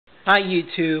Hi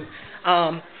YouTube.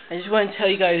 I just want to tell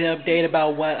you guys an update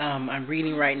about what I'm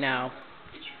reading right now.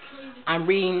 I'm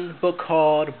reading a book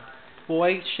called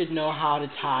Boys Should Know How to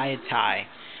Tie a Tie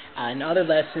and Other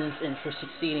Lessons for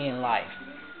Succeeding in Life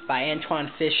by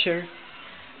Antwone Fisher.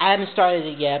 I haven't started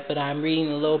it yet, but I'm reading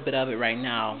a little bit of it right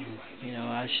now.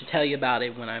 I should tell you about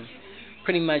it when I'm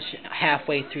pretty much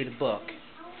halfway through the book.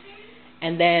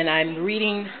 And then I'm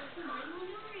reading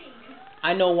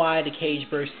I Know Why the Cage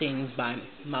Bird Sings by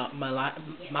Maya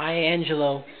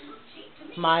Angelou.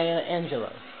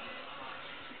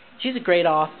 She's a great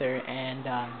author, and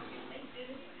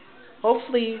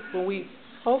hopefully,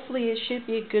 hopefully it should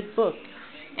be a good book.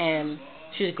 And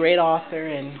she's a great author,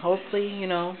 and hopefully,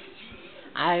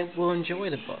 I will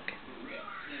enjoy the book.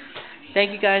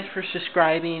 Thank you guys for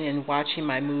subscribing and watching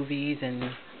my movies, and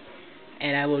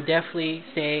I will definitely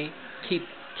keep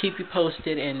you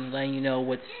posted and letting you know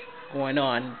what's going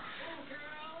on.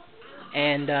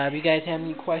 And if you guys have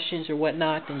any questions or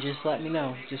whatnot, then just let me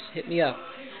know. Just hit me up.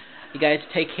 You guys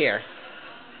take care.